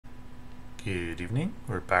Good evening.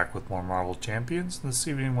 We're back with more Marvel Champions. This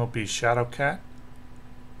evening will be Shadowcat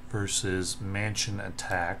versus Mansion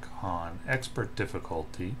Attack on Expert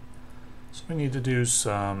difficulty. So we need to do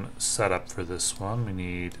some setup for this one. We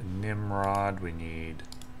need Nimrod, we need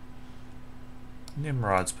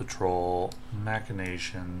Nimrod's Patrol,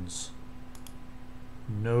 Machinations,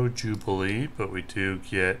 no Jubilee, but we do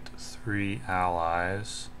get 3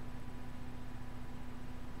 allies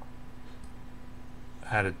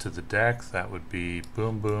added to the deck. That would be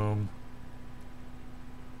Boom Boom,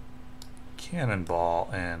 Cannonball,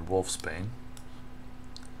 and Wolfsbane.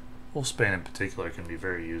 Wolfsbane in particular can be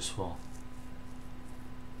very useful.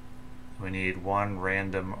 We need 1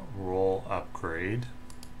 random roll upgrade.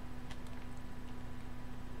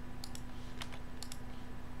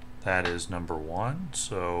 That is number 1.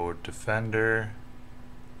 So Defender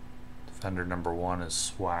number 1 is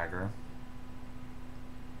Swagger.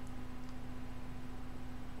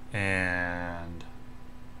 And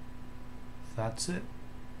that's it.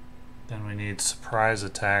 Then we need Surprise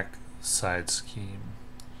Attack Side Scheme.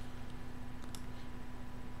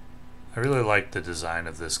 I really like the design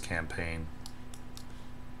of this campaign,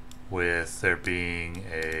 with there being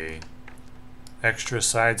a extra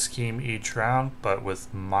side scheme each round, but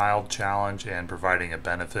with mild challenge and providing a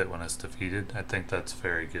benefit when it's defeated. I think that's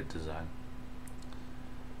very good design.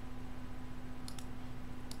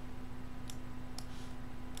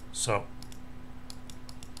 So,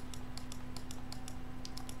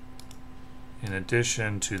 in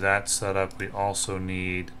addition to that setup, we also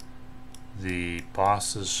need the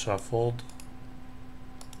bosses shuffled.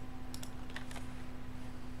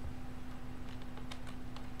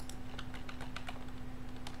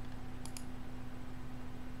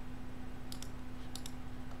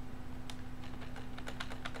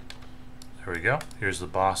 There we go. Here's the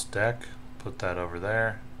boss deck. Put that over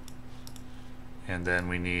there. And then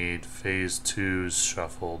we need phase 2's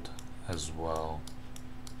shuffled as well.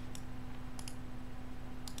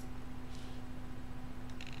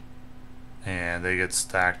 And they get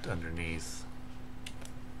stacked underneath.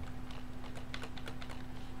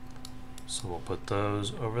 So we'll put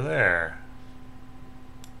those over there.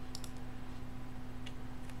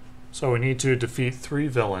 So we need to defeat 3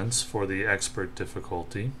 villains for the expert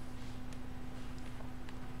difficulty.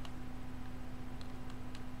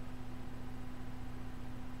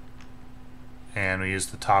 And we use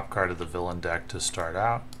the top card of the villain deck to start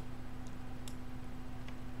out.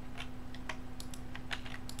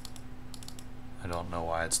 I don't know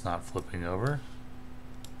why it's not flipping over.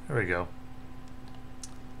 There we go.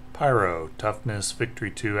 Pyro, Toughness, Victory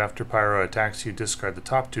 2. After Pyro attacks you, discard the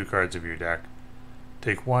top 2 cards of your deck.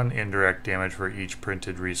 Take 1 indirect damage for each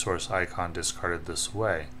printed resource icon discarded this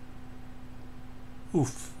way.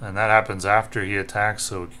 Oof. And that happens after he attacks,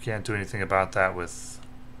 so you can't do anything about that with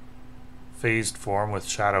phased form with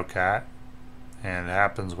Shadowcat, and it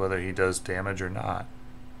happens whether he does damage or not.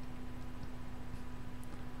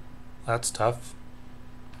 That's tough.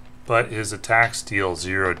 But his attacks deal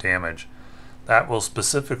 0 damage. That will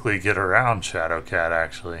specifically get around Shadowcat,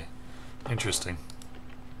 actually. Interesting.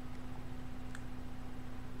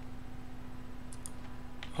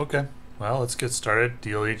 Okay, well, let's get started.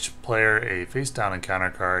 Deal each player a face down encounter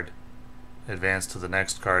card. Advance to the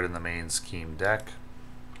next card in the main scheme deck.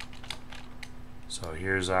 So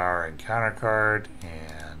here's our encounter card,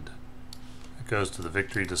 and it goes to the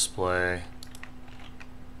victory display.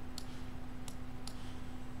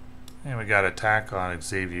 And we got attack on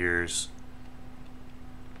Xavier's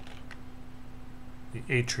the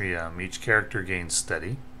Atrium. Each character gains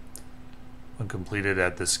steady. When completed,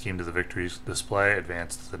 add this scheme to the victory display.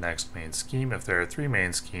 Advance to the next main scheme. If there are 3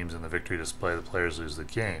 main schemes in the victory display, the players lose the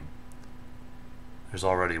game. There's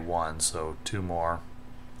already 1, so 2 more.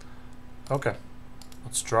 Okay.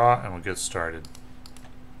 Let's draw and we'll get started.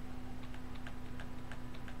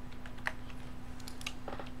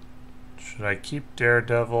 Should I keep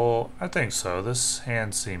Daredevil? I think so. This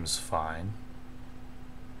hand seems fine.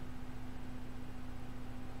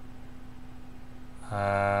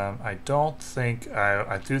 I don't think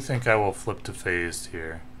I do think I will flip to phased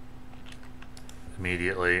here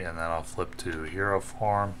immediately, and then I'll flip to hero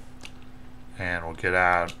form, and we'll get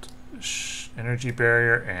out Energy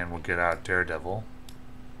Barrier, and we'll get out Daredevil.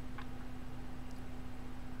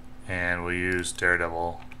 And we'll use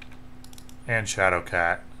Daredevil and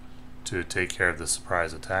Shadowcat to take care of the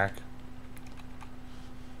surprise attack.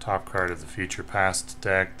 Top card of the Future Past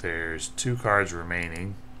deck. There's 2 cards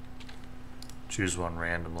remaining. Choose one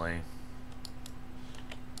randomly.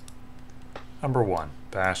 Number 1,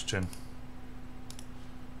 Bastion.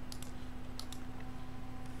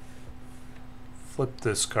 Flip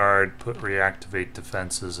this card, put reactivate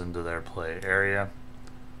defenses into their play area.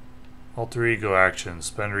 Alter Ego action.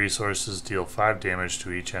 Spend resources, deal 5 damage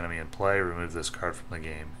to each enemy in play. Remove this card from the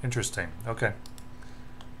game. Interesting. Okay.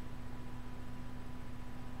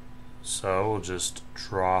 So we'll just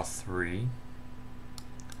draw 3.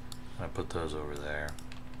 I put those over there.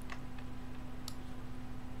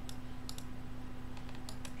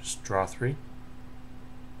 Just draw 3.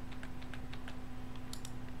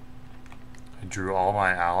 I drew all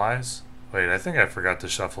my allies. Wait, I think I forgot to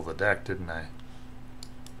shuffle the deck, didn't I?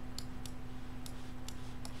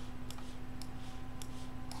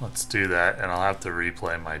 Let's do that, and I'll have to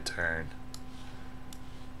replay my turn.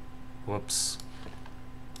 Whoops.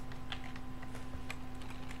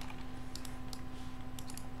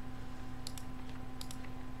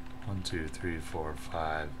 One, two, three, four,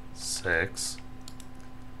 five, 6.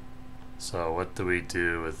 So what do we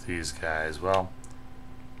do with these guys? Well,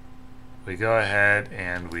 we go ahead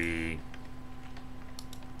and we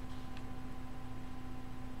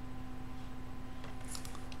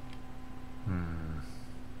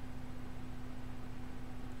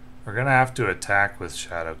we're gonna have to attack with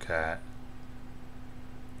Shadowcat.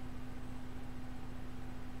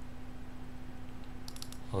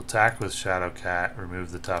 We'll attack with Shadowcat,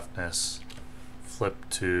 remove the toughness, flip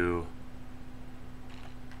to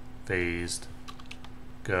phased,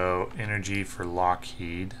 go energy for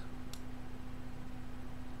Lockheed,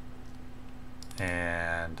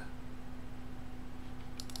 and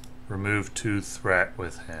remove 2 threat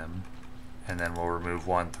with him, and then we'll remove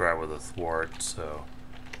 1 threat with a thwart, so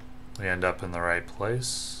we end up in the right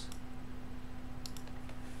place.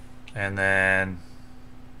 And then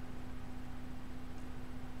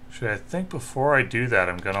I think before I do that,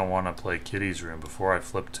 I'm gonna want to play Kitty's Room before I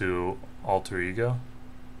flip to Alter Ego.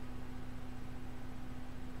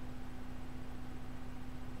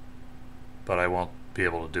 But I won't be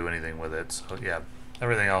able to do anything with it, so yeah,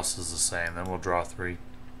 everything else is the same. Then we'll draw 3.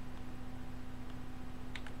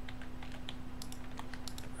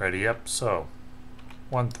 Ready up, so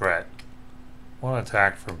 1 threat, 1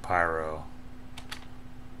 attack from Pyro,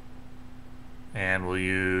 and we'll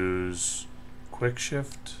use Quick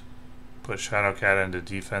Shift, put Shadowcat into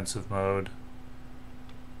defensive mode,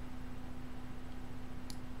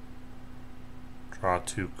 draw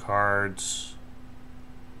 2 cards,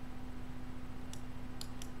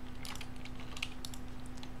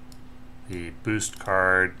 the boost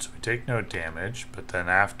card, so we take no damage, but then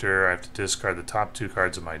after I have to discard the top 2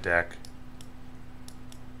 cards of my deck.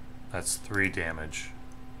 That's 3 damage.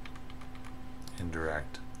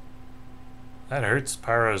 Indirect. That hurts.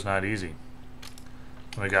 Pyro's not easy.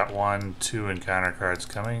 We got 1, 2 encounter cards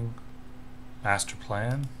coming. Master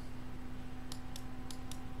Plan.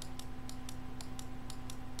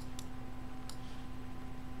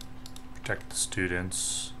 Protect the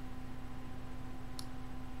students.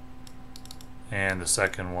 And the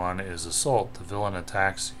second one is Assault. The villain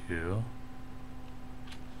attacks you.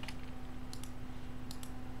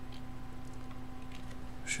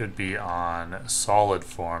 Should be on solid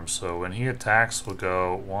form, so when he attacks we'll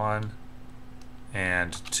go 1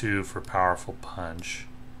 and 2 for powerful punch.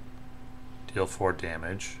 Deal 4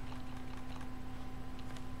 damage.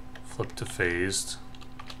 Flip to phased.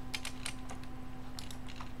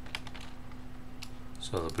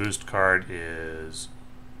 So the boost card is,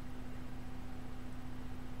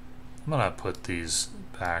 I'm gonna put these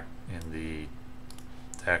back in the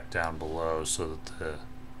deck down below so that the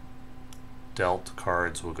dealt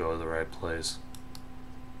cards will go to the right place.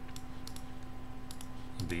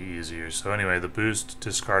 It'll be easier. So anyway, the boost,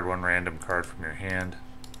 discard 1 random card from your hand.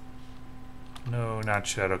 No, not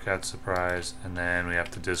Shadowcat surprise. And then we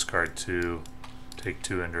have to discard 2, take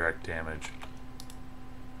 2 indirect damage.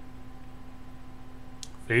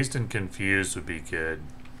 Phased and Confused would be good,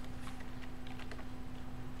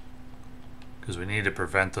 because we need to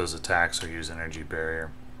prevent those attacks or use Energy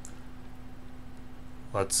Barrier.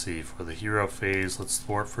 Let's see, for the hero phase, let's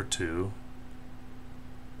thwart for 2.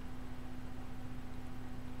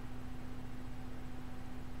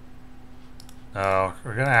 No,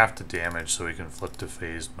 we're gonna have to damage so we can flip to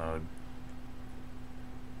phased mode.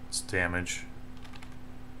 Let's damage.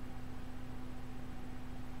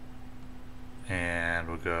 And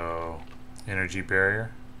we'll go Energy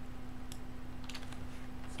Barrier.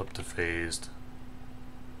 Flip to phased.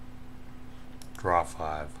 Draw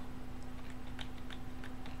 5.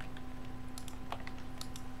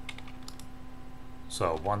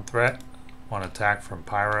 So 1 threat, 1 attack from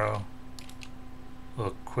Pyro.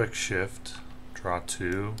 A quick shift. Draw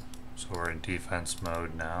 2. So we're in defense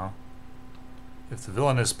mode now. If the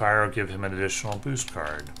villain is Pyro, give him an additional boost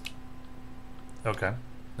card. Okay.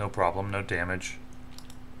 No problem, no damage.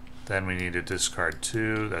 Then we need to discard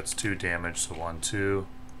 2. That's 2 damage, so 1, 2.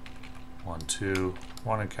 1, 2.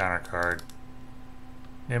 1 encounter card.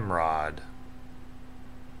 Nimrod.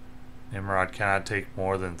 Nimrod cannot take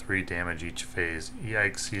more than 3 damage each phase.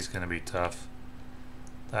 Yikes, he's going to be tough.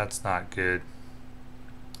 That's not good.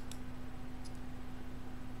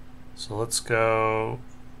 So let's go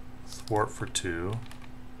thwart for 2.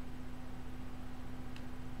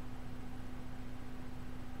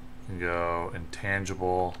 We can go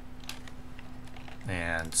intangible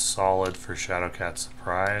and solid for Shadowcat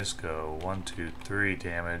surprise. Go 1, 2, 3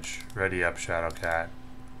 damage. Ready up, Shadowcat.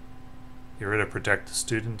 Get rid of protect the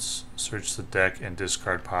students. Search the deck and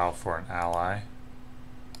discard pile for an ally.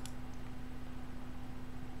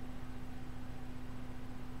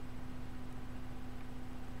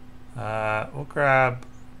 We'll grab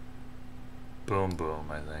Boom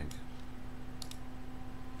Boom, I think.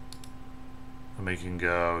 And we can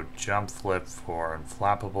go jump flip for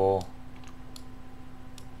unflappable.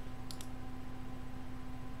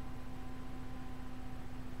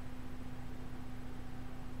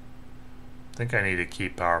 I think I need to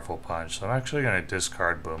keep powerful punch, so I'm actually going to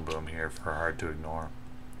discard Boom Boom here for hard to ignore.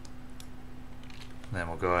 And then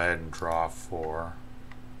we'll go ahead and draw 4.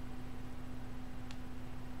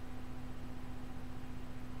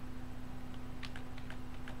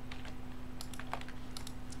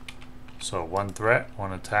 So 1 threat,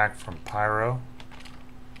 1 attack from Pyro,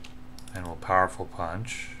 and we'll powerful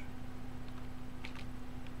punch.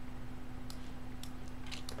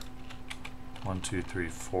 One, 2, 3,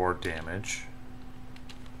 4 damage.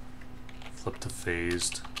 Flip to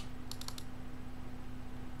phased.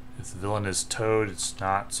 If the villain is Toad, it's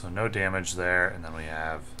not, so no damage there. And then we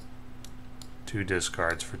have 2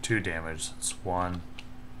 discards for 2 damage. That's 1,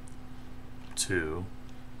 2.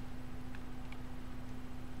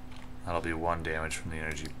 That'll be 1 damage from the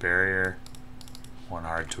energy barrier. 1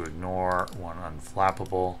 hard to ignore, 1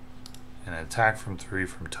 unflappable, and an attack from 3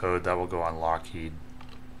 from Toad. That will go on Lockheed.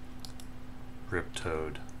 Rip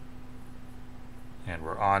Toad. And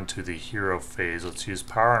we're on to the hero phase. Let's use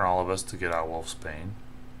power on all of us to get out Wolfsbane.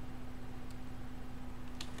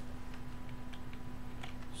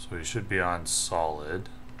 So we should be on solid.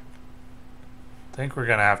 I think we're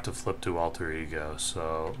gonna have to flip to alter ego.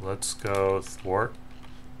 So let's go thwart.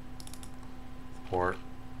 Thwart.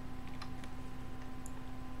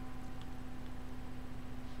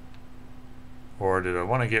 Or did I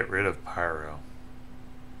want to get rid of Pyro?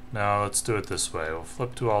 No, let's do it this way. We'll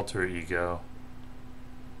flip to alter ego.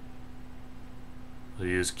 We'll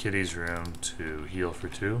use Kitty's room to heal for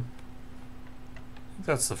 2. I think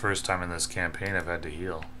that's the first time in this campaign I've had to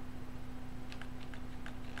heal.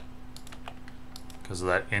 Because of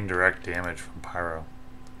that indirect damage from Pyro.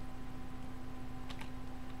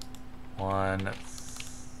 1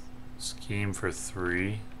 scheme for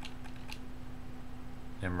 3.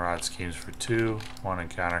 Nimrod schemes for 2. 1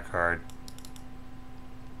 encounter card.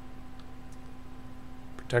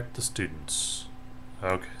 Protect the students.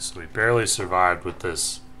 Okay, so we barely survived with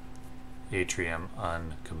this atrium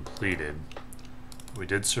uncompleted. We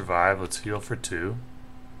did survive. Let's heal for 2.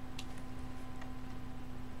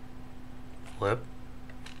 Flip.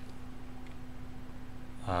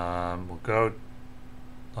 We'll go.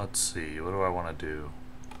 Let's see. What do I want to do?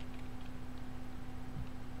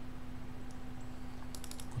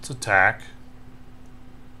 Let's attack.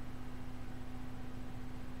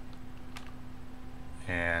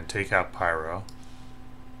 And take out Pyro.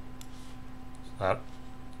 So that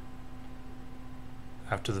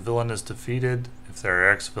after the villain is defeated, if there are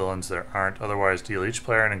X villains, there aren't. Otherwise, deal each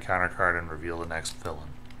player an encounter card and reveal the next villain.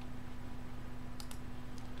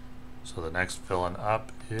 So the next villain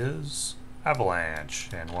up is Avalanche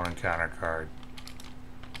and 1 encounter card.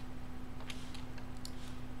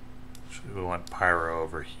 Actually, we want Pyro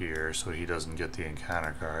over here so he doesn't get the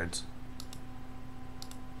encounter cards.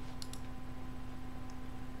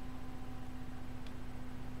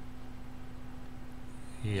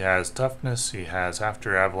 He has toughness. He has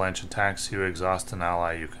after Avalanche attacks you, exhaust an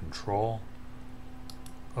ally you control.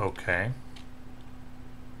 Okay.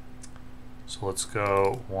 So let's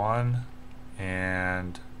go 1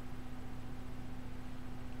 and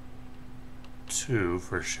 2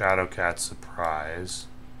 for Shadowcat surprise.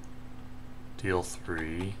 Deal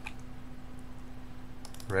 3.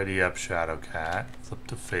 Ready up Shadowcat. Flip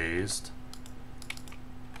to phased.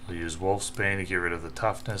 We'll use Wolfsbane to get rid of the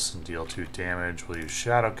toughness and deal 2 damage. We'll use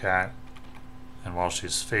Shadowcat. And while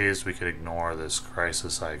she's phased, we can ignore this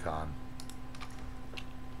crisis icon.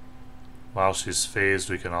 While she's phased,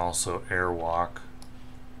 we can also airwalk.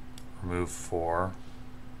 Remove 4.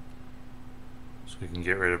 So we can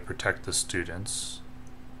get rid of protect the students.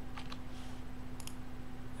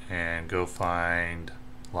 and go find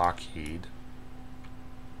Lockheed.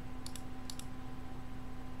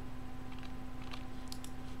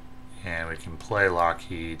 And we can play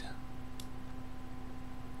Lockheed.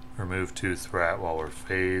 Remove 2 threat while we're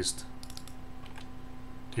phased.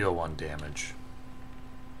 Deal 1 damage.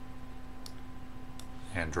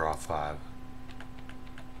 And draw 5.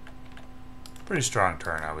 Pretty strong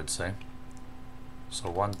turn, I would say. So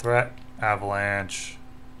 1 threat. Avalanche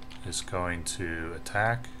is going to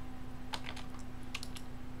attack.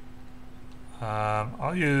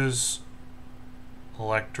 I'll use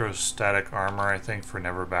electrostatic armor, I think, for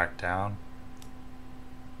never back down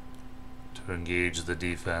to engage the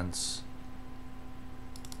defense.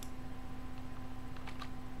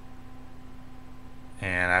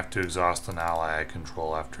 And I have to exhaust an ally I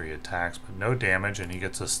control after he attacks, but no damage, and he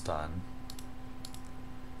gets a stun.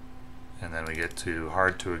 And then we get to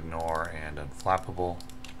hard to ignore and unflappable.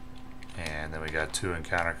 And then we got 2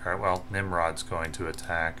 encounter card. Well, Nimrod's going to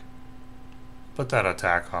attack. Put that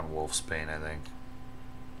attack on Wolfsbane, I think.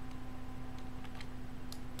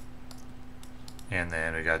 And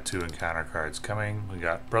then we got 2 encounter cards coming. We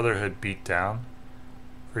got Brotherhood Beatdown.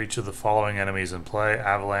 For each of the following enemies in play,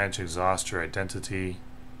 Avalanche, exhaust your identity.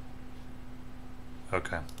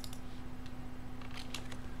 Okay.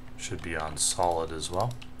 Should be on solid as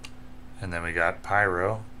well. And then we got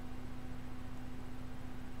Pyro.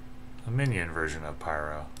 A minion version of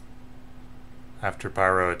Pyro. After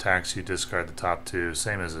Pyro attacks, you discard the top 2,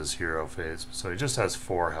 same as his hero phase. So he just has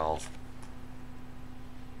 4 health.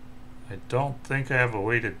 I don't think I have a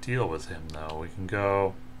way to deal with him, though. We can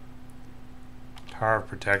go Power of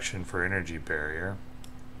Protection for Energy Barrier.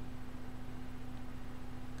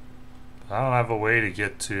 But I don't have a way to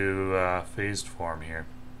get to phased form here.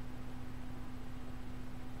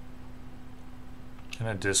 I'm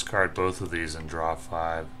going to discard both of these and draw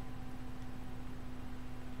 5.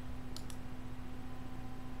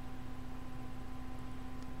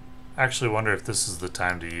 Actually wonder if this is the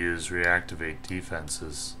time to use reactivate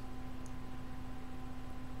defenses.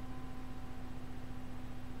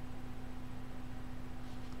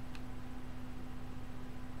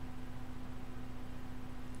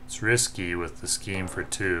 It's risky with the scheme for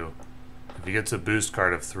 2. If he gets a boost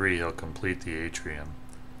card of 3, he'll complete the atrium.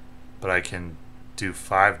 But I can do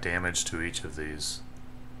 5 damage to each of these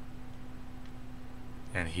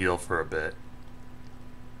and heal for a bit.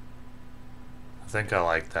 I think I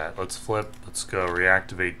like that. Let's flip. Let's go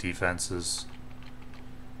reactivate defenses.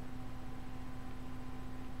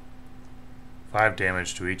 5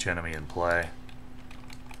 damage to each enemy in play.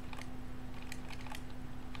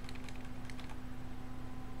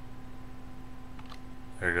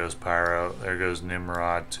 There goes Pyro. There goes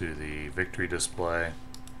Nimrod to the victory display.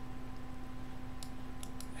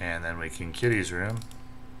 And then we can Kitty's Room.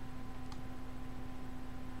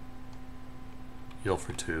 Heal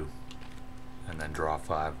for 2. And then draw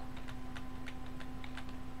 5.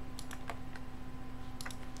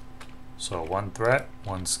 So 1 threat,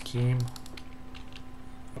 1 scheme.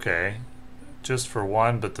 Okay, just for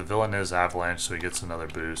 1, but the villain is Avalanche, so he gets another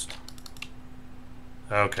boost.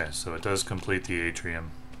 Okay, so it does complete the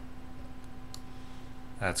atrium.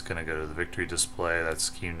 That's going to go to the victory display. That's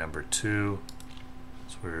scheme number 2.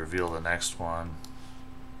 So we reveal the next one.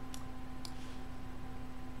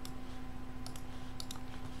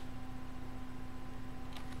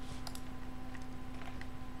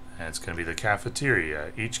 And it's going to be the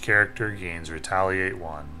cafeteria. Each character gains retaliate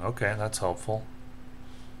 1. Okay, that's helpful.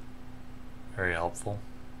 Very helpful.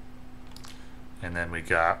 And then we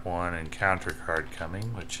got 1 encounter card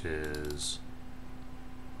coming, which is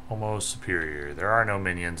Homo Superior. There are no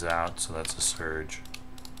minions out, so that's a surge.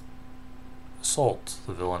 Assault.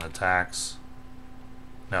 The villain attacks.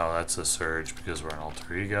 No, that's a surge because we're an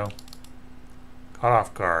alter ego. Caught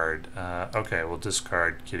off guard. Okay, we'll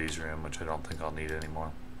discard Kitty's Room, which I don't think I'll need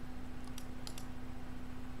anymore.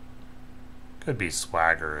 Could be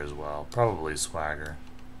Swagger as well. Probably Swagger.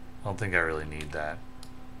 I don't think I really need that.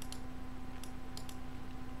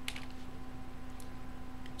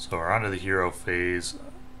 So we're on to the hero phase.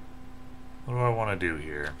 What do I want to do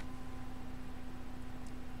here?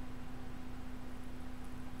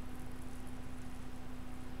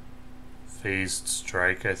 Phased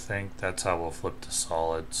strike, I think. That's how we'll flip to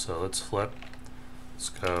solid. So let's flip. Let's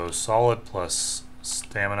go solid plus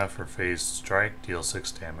stamina for phased strike. Deal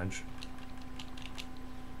 6 damage.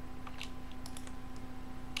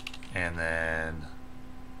 And then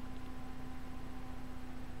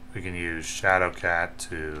we can use Shadowcat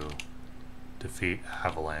to defeat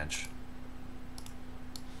Avalanche.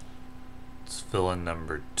 Let's fill in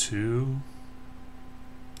number 2.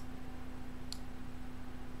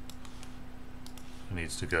 So it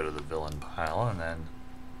needs to go to the villain pile, and then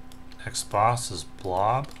next boss is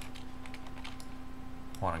Blob.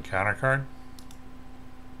 1 encounter card.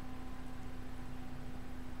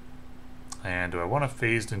 And do I want to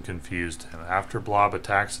Phased and Confused him? After Blob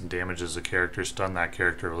attacks and damages a character, stun that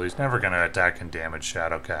character. Well, he's never going to attack and damage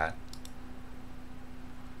Shadowcat.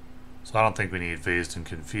 So I don't think we need Phased and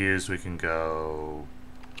Confused. We can go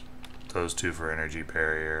those 2 for Energy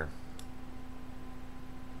Barrier.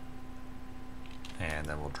 And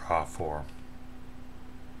then we'll draw 4.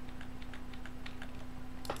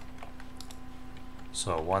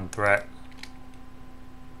 So 1 threat.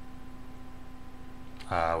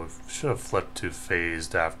 We should have flipped to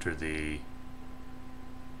Phased after the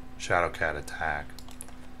Shadowcat attack.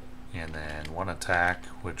 And then 1 attack,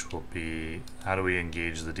 which will be, how do we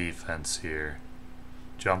engage the defense here?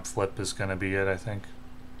 Jump flip is going to be it, I think.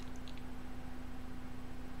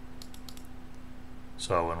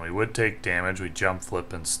 So when we would take damage, we jump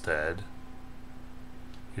flip instead,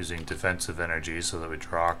 using defensive energy so that we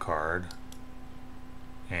draw a card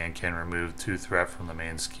and can remove 2 threat from the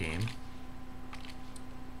main scheme.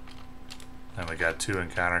 And we got 2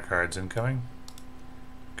 encounter cards incoming.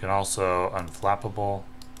 Can also unflappable.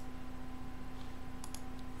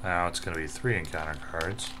 Now it's going to be 3 encounter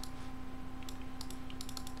cards.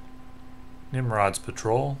 Nimrod's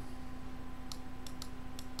Patrol.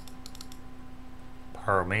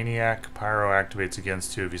 Pyromaniac. Pyro activates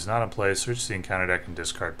against 2. If he's not in play, search the encounter deck and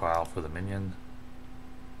discard pile for the minion.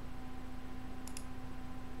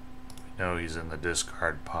 We know he's in the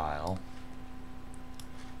discard pile.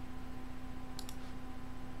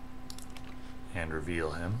 And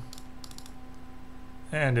reveal him.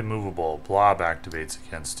 And immovable. Blob activates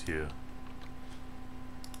against you.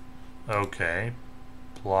 Okay.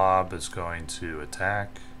 Blob is going to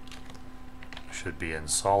attack. Should be in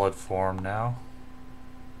solid form now.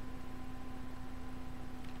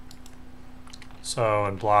 So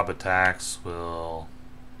when Blob attacks, we'll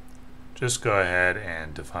just go ahead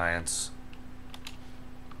and Defiance.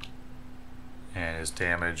 And his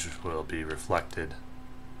damage will be reflected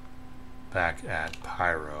back at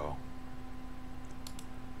Pyro.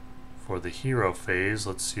 For the hero phase,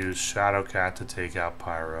 let's use Shadowcat to take out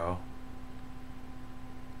Pyro.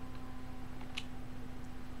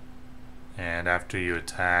 And after you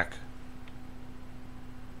attack,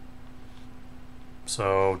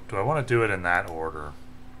 so do I want to do it in that order?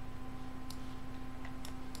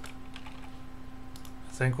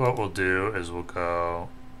 I think what we'll do is we'll go,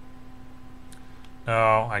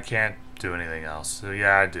 no, I can't do anything else. So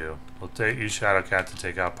yeah, I do. We'll use Shadowcat to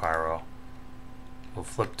take out Pyro. We'll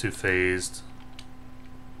flip to Phased.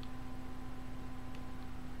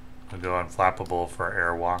 We'll go unflappable for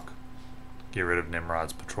Airwalk. Get rid of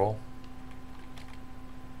Nimrod's Patrol.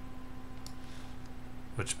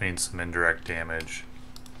 Which means some indirect damage.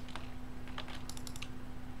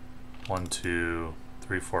 1, 2,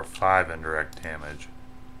 3, 4, 5 indirect damage.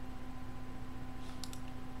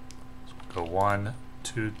 So we'll go 1,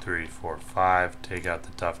 2, 3, 4, 5. Take out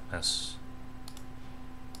the toughness.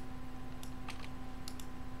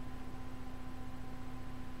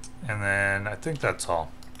 And then I think that's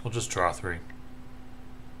all. We'll just draw 3.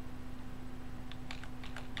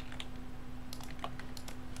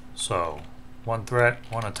 So 1 threat,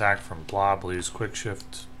 1 attack from Blob. We'll use Quick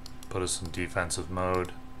Shift, put us in defensive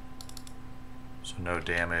mode. So no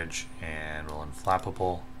damage, and we'll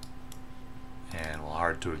unflappable, and we'll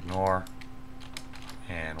hard to ignore.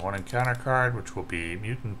 And 1 encounter card, which will be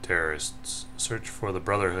Mutant Terrorists. Search for the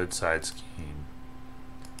Brotherhood side scheme.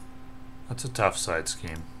 That's a tough side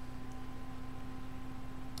scheme.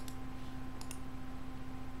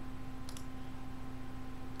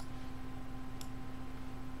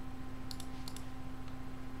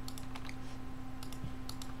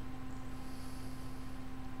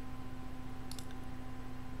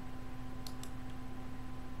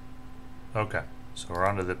 Okay, so we're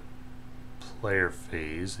on to the player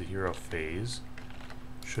phase, the hero phase.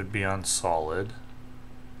 Should be on solid.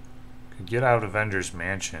 Could get out Avengers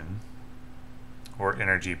Mansion or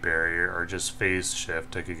Energy Barrier or just phase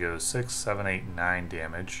shift. I could go 6, 7, 8, 9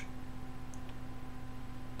 damage.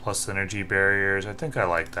 Plus Energy Barriers. I think I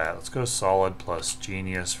like that. Let's go solid plus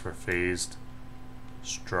Genius for phased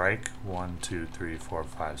strike. 1, 2, 3, 4,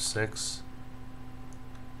 5, 6.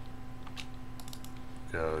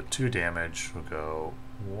 Go 2 damage. We'll go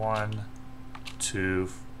 1, 2.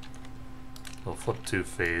 We'll flip to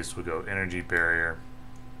phased. We'll go Energy Barrier.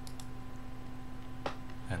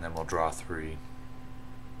 And then we'll draw 3.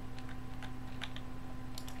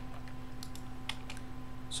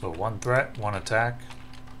 So 1 threat, 1 attack.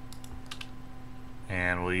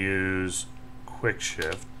 And we'll use quick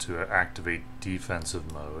shift to activate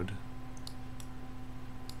defensive mode.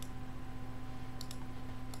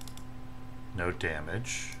 No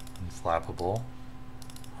damage, unflappable,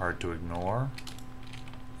 hard to ignore.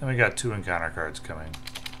 And we got 2 encounter cards coming.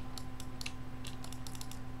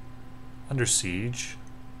 Under Siege,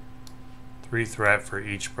 3 threat for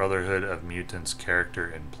each Brotherhood of Mutants character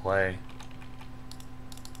in play.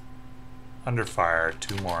 Under Fire,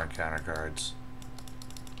 2 more encounter cards.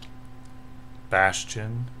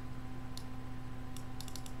 Bastion,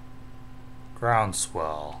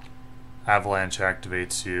 Groundswell. Avalanche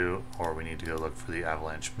activates you, or we need to go look for the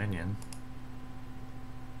Avalanche minion.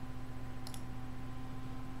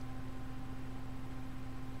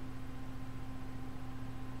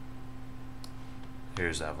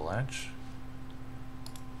 Here's Avalanche.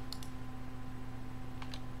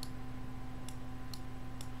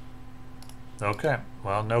 Okay,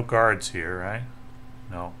 well, no guards here, right?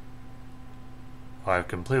 No. Oh, I've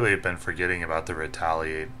completely been forgetting about the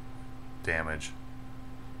retaliate damage.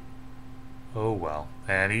 Oh well.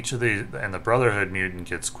 And each of these, and the Brotherhood mutant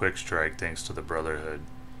gets quick strike thanks to the Brotherhood.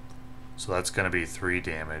 So that's going to be 3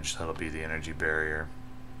 damage. That'll be the energy barrier.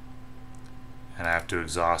 And I have to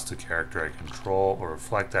exhaust a character I control or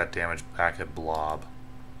reflect that damage back at Blob.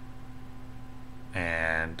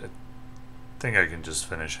 And I think I can just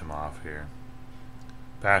finish him off here.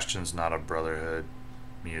 Bastion's not a Brotherhood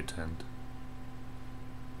mutant.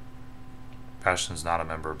 Bastion's not a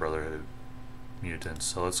member of Brotherhood mutants.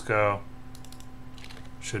 So let's go.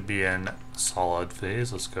 Should be in solid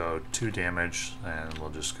phase. Let's go 2 damage and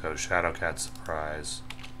we'll just go Shadowcat Surprise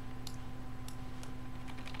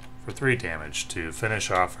for 3 damage to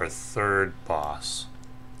finish off our 3rd boss.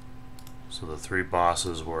 So the 3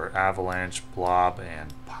 bosses were Avalanche, Blob,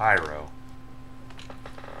 and Pyro.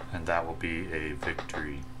 And that will be a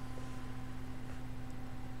victory.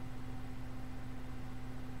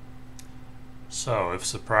 So if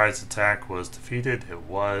Surprise Attack was defeated, it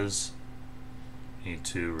was. Need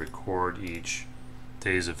to record each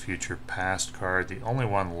Days of Future Past card. The only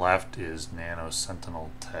one left is Nano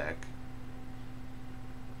Sentinel Tech.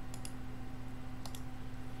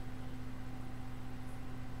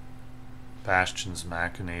 Bastion's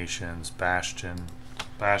Machinations. Bastion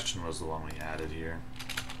was the one we added here.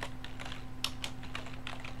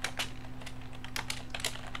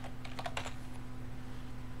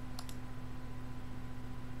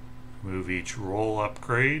 Move each role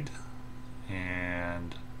upgrade,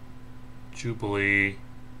 and Jubilee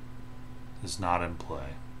is not in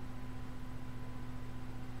play.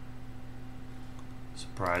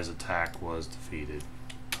 Surprise Attack was defeated.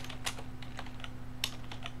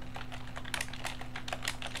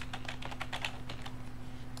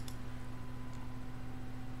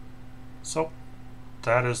 So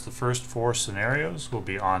that is the first 4 scenarios. We'll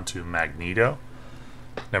be on to Magneto.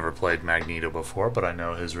 Never played Magneto before, but I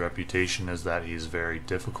know his reputation is that he's very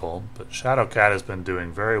difficult. But Shadowcat has been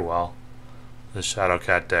doing very well. The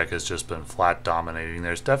Shadowcat deck has just been flat dominating.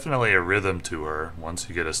 There's definitely a rhythm to her once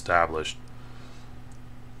you get established.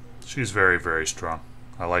 She's very, very strong.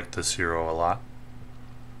 I like this hero a lot.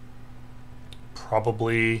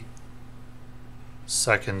 Probably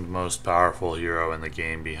second most powerful hero in the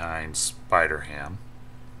game behind Spider-Ham,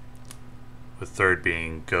 with 3rd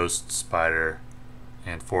being Ghost Spider,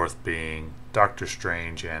 and 4th being Doctor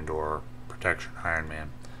Strange and or Protection Iron Man.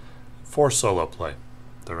 For solo play,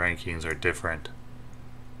 the rankings are different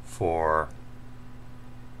for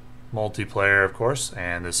multiplayer, of course,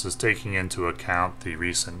 and this is taking into account the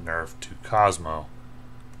recent nerf to Cosmo,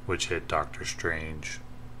 which hit Doctor Strange.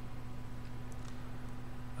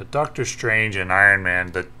 But Doctor Strange and Iron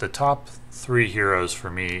Man, the top 3 heroes for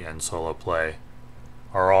me in solo play,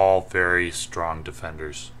 are all very strong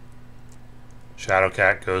defenders.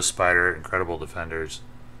 Shadowcat, Ghost Spider, incredible defenders.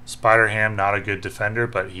 Spider-Ham, not a good defender,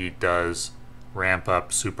 but he does ramp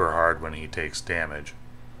up super hard when he takes damage.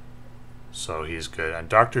 So he's good. And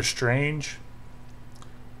Doctor Strange,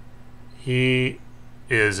 he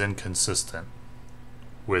is inconsistent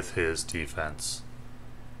with his defense,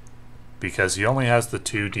 because he only has the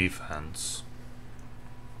 2 defense.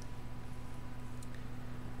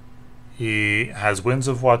 He has Winds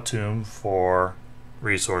of Watum for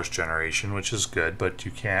resource generation, which is good, but you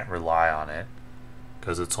can't rely on it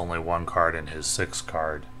because it's only 1 card in his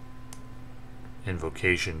 6-card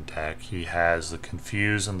invocation deck. He has the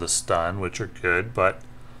Confuse and the Stun, which are good, but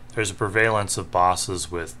there's a prevalence of bosses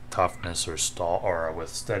with toughness or with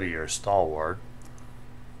steady or stalwart.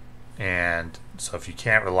 And so if you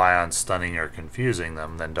can't rely on stunning or confusing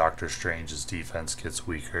them, then Doctor Strange's defense gets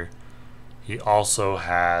weaker. He also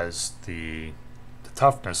has the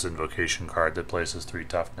toughness invocation card that places 3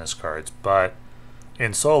 toughness cards, but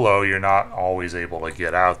In solo, you're not always able to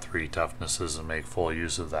get out 3 toughnesses and make full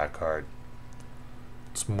use of that card.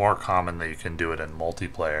 It's more common that you can do it in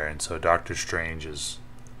multiplayer, and so Doctor Strange is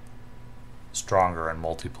stronger in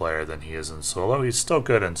multiplayer than he is in solo. He's still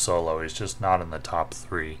good in solo, he's just not in the top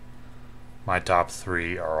 3. My top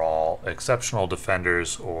 3 are all exceptional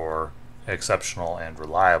defenders or exceptional and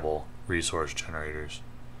reliable resource generators.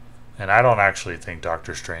 And I don't actually think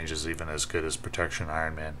Doctor Strange is even as good as Protection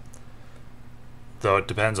Iron Man. Though it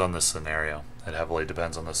depends on the scenario. It heavily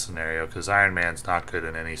depends on the scenario, because Iron Man's not good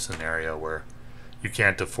in any scenario where you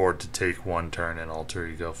can't afford to take 1 turn in alter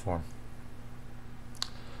ego form.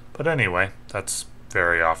 But anyway, that's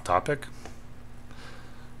very off topic.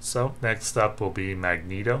 So next up will be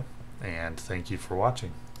Magneto, and thank you for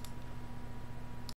watching.